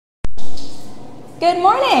Good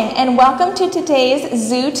morning and welcome to today's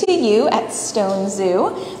Zoo to You at Stone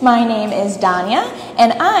Zoo. My name is Danya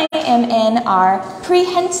and I am in our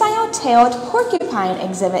prehensile-tailed porcupine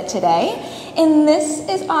exhibit today. And this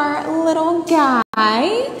is our little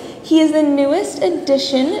guy. He is the newest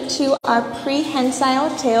addition to our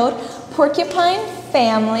prehensile-tailed porcupine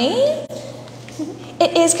family.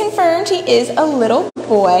 It is confirmed he is a little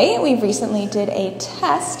boy. We recently did a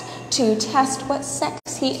test to test what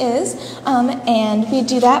sex he is, and we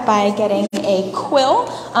do that by getting a quill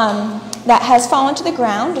that has fallen to the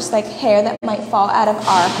ground, just like hair that might fall out of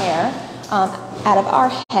our hair, out of our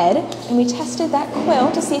head, and we tested that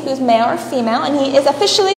quill to see if he was male or female, and he is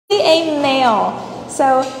officially a male.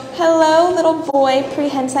 So, hello little boy,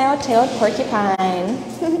 prehensile-tailed porcupine.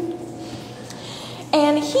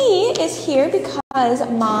 And he is here because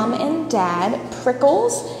Mom and Dad,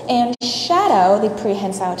 Prickles and Shadow, the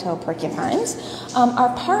prehensile-tailed porcupines,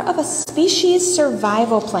 are part of a species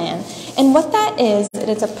survival plan. And what that is, it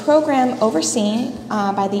is a program overseen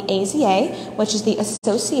by the AZA, which is the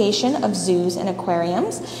Association of Zoos and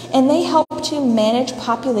Aquariums, and they help to manage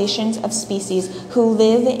populations of species who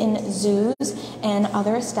live in zoos and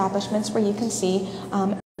other establishments where you can see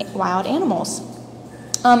wild animals.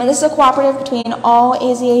 And this is a cooperative between all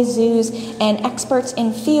AZA zoos and experts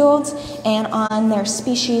in fields and on their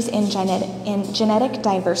species and genetic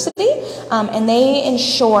diversity. And they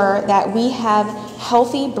ensure that we have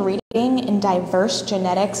healthy breeding and diverse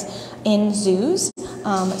genetics in zoos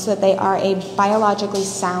so that they are a biologically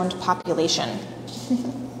sound population.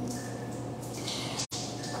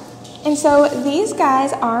 And so these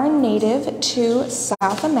guys are native to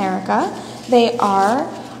South America. They are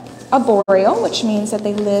arboreal, which means that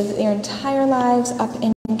they live their entire lives up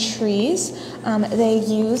in trees. They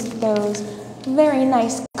use those very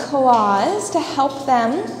nice claws to help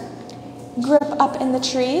them grip up in the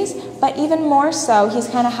trees, but even more so, he's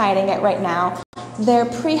kind of hiding it right now, their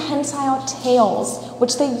prehensile tails,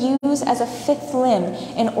 which they use as a fifth limb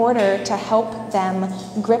in order to help them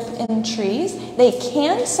grip in trees. They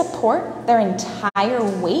can support their entire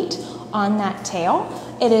weight on that tail.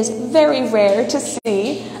 It is very rare to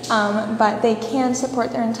see, but they can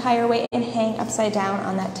support their entire weight and hang upside down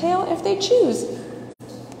on that tail if they choose.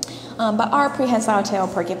 But our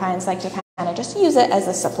prehensile-tailed porcupines like to kind of just use it as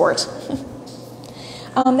a support.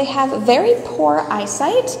 They have very poor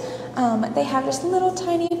eyesight. They have just little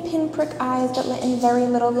tiny pinprick eyes that let in very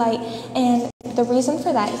little light, and the reason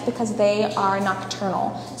for that is because they are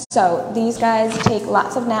nocturnal. So these guys take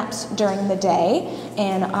lots of naps during the day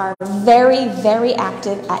and are very, very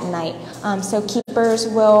active at night. So keepers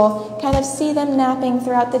will kind of see them napping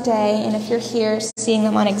throughout the day, and if you're here seeing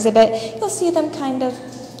them on exhibit, you'll see them kind of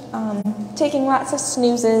taking lots of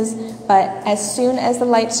snoozes, but as soon as the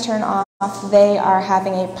lights turn off, they are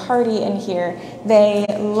having a party in here. They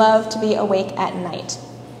love to be awake at night.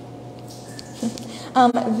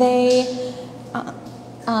 They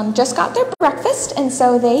just got their breakfast, and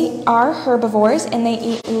so they are herbivores, and they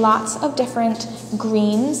eat lots of different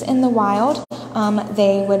greens in the wild.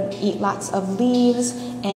 They would eat lots of leaves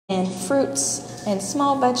and fruits and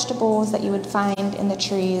small vegetables that you would find in the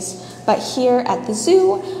trees. But here at the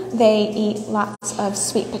zoo, they eat lots of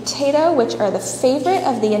sweet potato, which are the favorite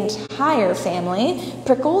of the entire family.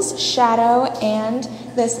 Prickles, Shadow, and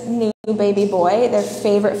this new baby boy, their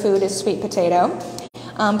favorite food is sweet potato.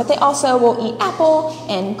 But they also will eat apple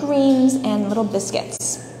and greens and little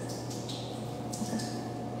biscuits.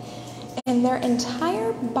 And their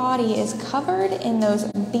entire body is covered in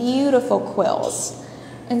those beautiful quills.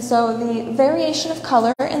 And so the variation of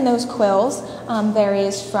color in those quills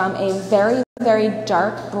varies from a very, very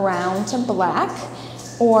dark brown to black,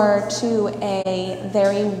 or to a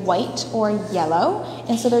very white or yellow.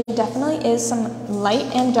 And so there definitely is some light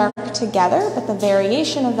and dark together, but the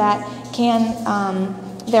variation of that can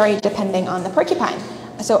vary depending on the porcupine.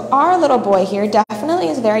 So our little boy here definitely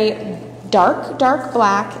is very dark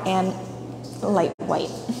black and light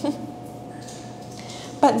white.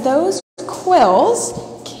 But those quills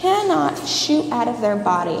cannot shoot out of their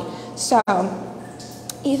body. So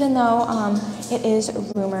even though it is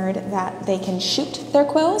rumored that they can shoot their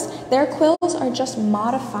quills are just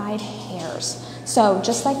modified hairs. So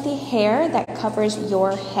just like the hair that covers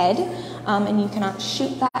your head, and you cannot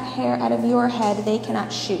shoot that hair out of your head, they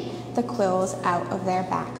cannot shoot the quills out of their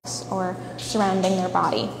backs or surrounding their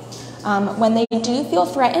body. When they do feel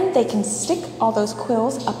threatened, they can stick all those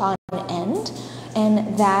quills up on end,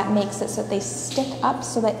 and that makes it so that they stick up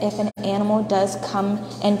so that if an animal does come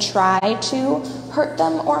and try to hurt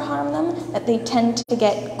them or harm them, that they tend to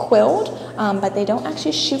get quilled, but they don't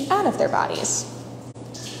actually shoot out of their bodies.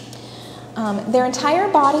 Their entire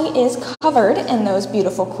body is covered in those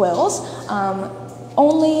beautiful quills.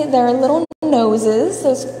 Only their little noses,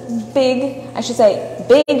 those big, I should say,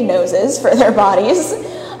 big noses for their bodies,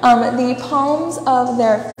 the palms of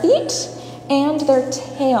their feet and their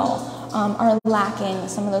tail are lacking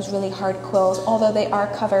some of those really hard quills, although they are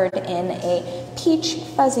covered in a peach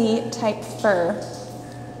fuzzy type fur.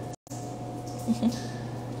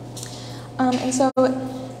 And so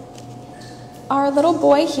our little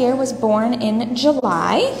boy here was born in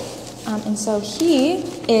July, and so he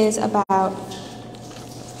is about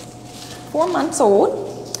 4 months old.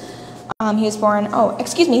 He was born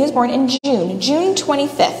in June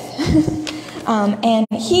 25th. And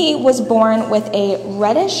he was born with a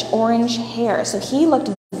reddish-orange hair, so he looked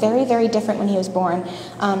very, very different when he was born.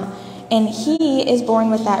 And he is born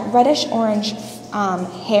with that reddish-orange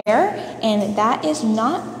hair, and that is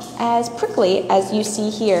not as prickly as you see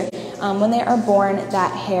here. When they are born,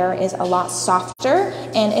 that hair is a lot softer,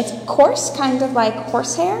 and it's coarse, kind of like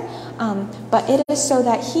horsehair, but it is so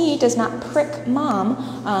that he does not prick mom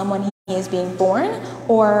when he is being born,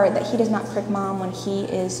 or that he does not prick mom when he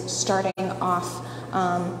is starting off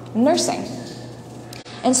nursing.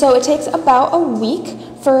 And so it takes about a week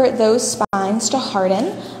for those spines to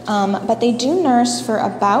harden, but they do nurse for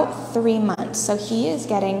about 3 months. So he is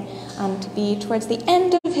getting to be towards the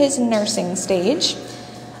end of his nursing stage.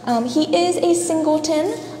 He is a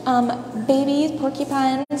singleton. Baby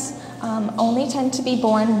porcupines only tend to be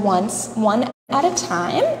born one at a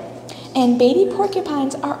time. And baby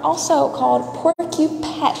porcupines are also called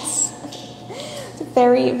porcupettes. It's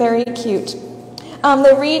very, very cute.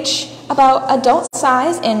 They reach about adult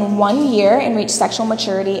size in 1 year and reach sexual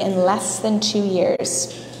maturity in less than 2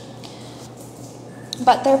 years.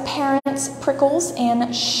 But their parents, Prickles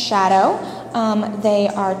and Shadow, they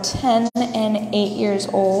are 10 and 8 years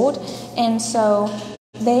old, and so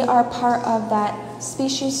they are part of that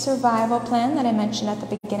species survival plan that I mentioned at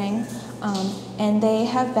the beginning, and they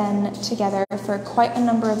have been together for quite a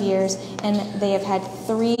number of years, and they have had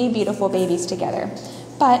 3 beautiful babies together.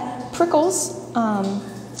 But Prickles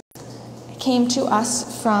came to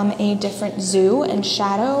us from a different zoo, and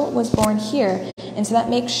Shadow was born here. And so that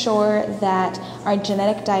makes sure that our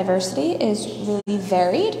genetic diversity is really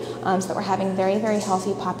varied, so that we're having very, very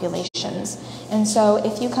healthy populations. And so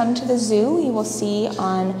if you come to the zoo, you will see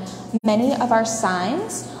on many of our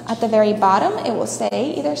signs, at the very bottom, it will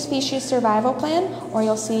say either species survival plan, or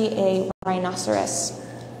you'll see a rhinoceros.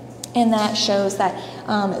 And that shows that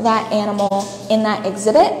that animal in that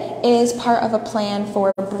exhibit is part of a plan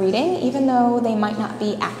for breeding, even though they might not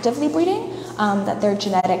be actively breeding, that their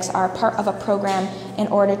genetics are part of a program in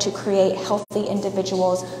order to create healthy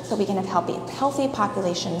individuals so we can have healthy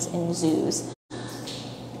populations in zoos.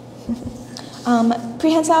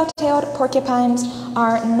 Prehensile-tailed porcupines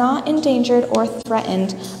are not endangered or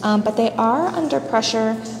threatened, but they are under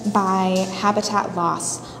pressure by habitat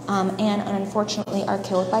loss, and unfortunately are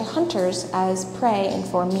killed by hunters as prey and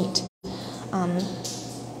for meat.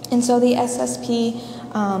 And so the SSP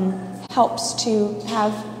helps to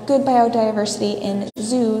have good biodiversity in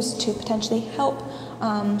zoos to potentially help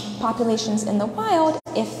populations in the wild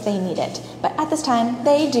if they need it. But at this time,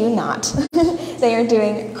 they do not. They are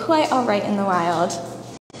doing quite all right in the wild.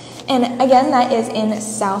 And again, that is in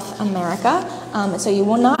South America. So you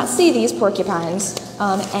will not see these porcupines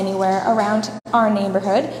anywhere around our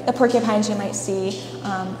neighborhood. The porcupines you might see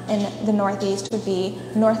in the Northeast would be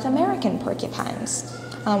North American porcupines,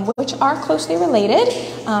 which are closely related.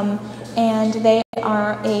 And they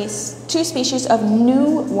are 2 species of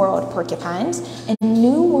New World porcupines. And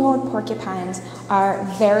New World porcupines are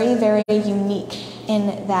very, very unique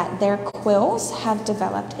in that their quills have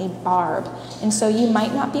developed a barb. And so you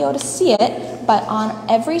might not be able to see it, but on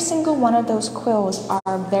every single one of those quills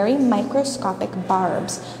are very microscopic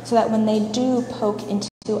barbs, so that when they do poke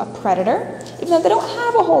into a predator, even though they don't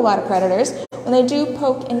have a whole lot of predators, when they do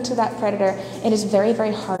poke into that predator, it is very,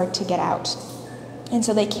 very hard to get out. And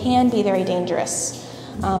so they can be very dangerous.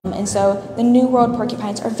 And so the New World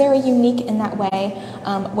porcupines are very unique in that way,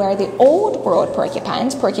 where the Old World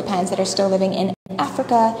porcupines that are still living in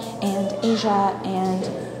Africa and Asia and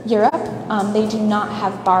Europe, they do not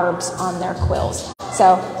have barbs on their quills.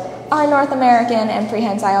 So our North American and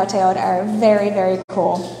prehensile-tailed are very, very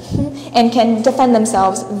cool and can defend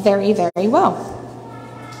themselves very, very well.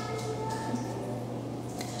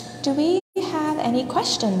 Do we have any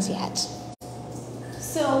questions yet?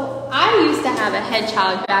 So I used to have a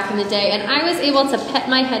hedgehog back in the day, and I was able to pet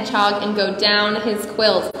my hedgehog and go down his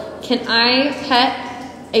quills. Can I pet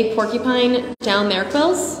a porcupine down their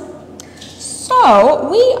quills? So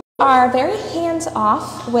we are very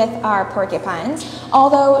hands-off with our porcupines,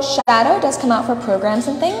 although Shadow does come out for programs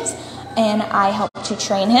and things, and I help to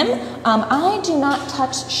train him. I do not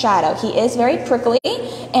touch Shadow. He is very prickly,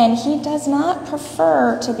 and he does not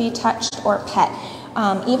prefer to be touched or pet.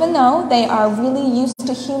 Even though they are really used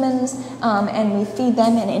to humans and we feed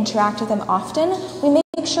them and interact with them often, we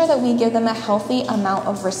make sure that we give them a healthy amount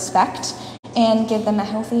of respect and give them a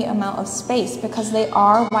healthy amount of space because they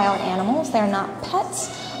are wild animals. They're not pets,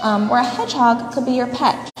 where a hedgehog could be your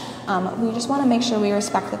pet. We just want to make sure we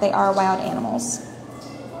respect that they are wild animals.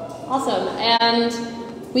 Awesome.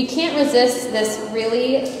 And we can't resist this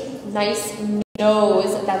really nice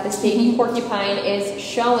nose that this baby porcupine is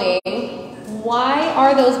showing. Why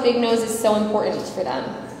are those big noses so important for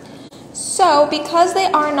them? So, because they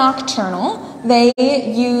are nocturnal, they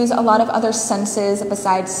use a lot of other senses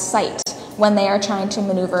besides sight when they are trying to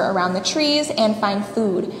maneuver around the trees and find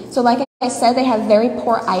food. So like I said, they have very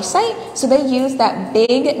poor eyesight, so they use that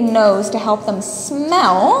big nose to help them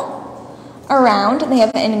smell around. They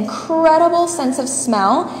have an incredible sense of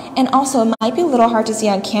smell, and also it might be a little hard to see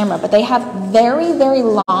on camera, but they have very, very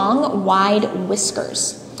long, wide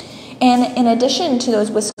whiskers. And in addition to those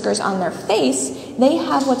whiskers on their face, they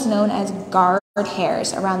have what's known as guard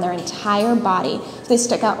hairs around their entire body. So they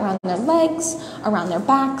stick out around their legs, around their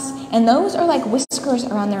backs, and those are like whiskers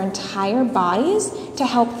around their entire bodies to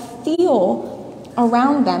help feel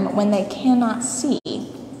around them when they cannot see.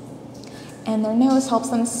 And their nose helps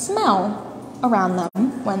them smell around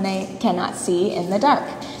them when they cannot see in the dark.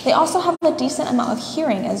 They also have a decent amount of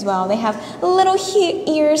hearing as well. They have little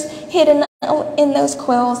ears hidden in those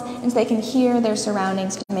quills, and so they can hear their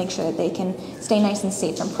surroundings to make sure that they can stay nice and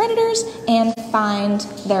safe from predators and find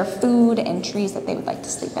their food and trees that they would like to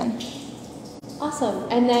sleep in. Awesome.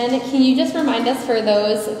 And then can you just remind us, for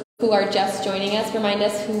those who are just joining us, remind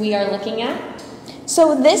us who we are looking at?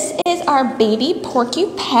 So this is our baby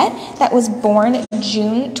porcupette that was born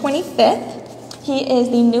June 25th. He is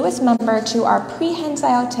the newest member to our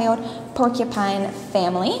prehensile-tailed porcupine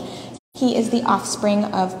family. He is the offspring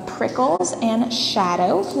of Prickles and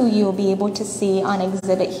Shadow, who you will be able to see on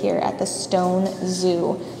exhibit here at the Stone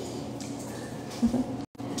Zoo.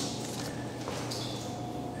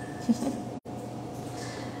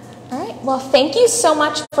 All right, well, thank you so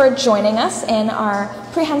much for joining us in our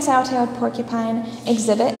prehensile-tailed porcupine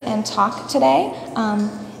exhibit and talk today,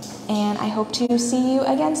 and I hope to see you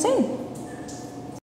again soon.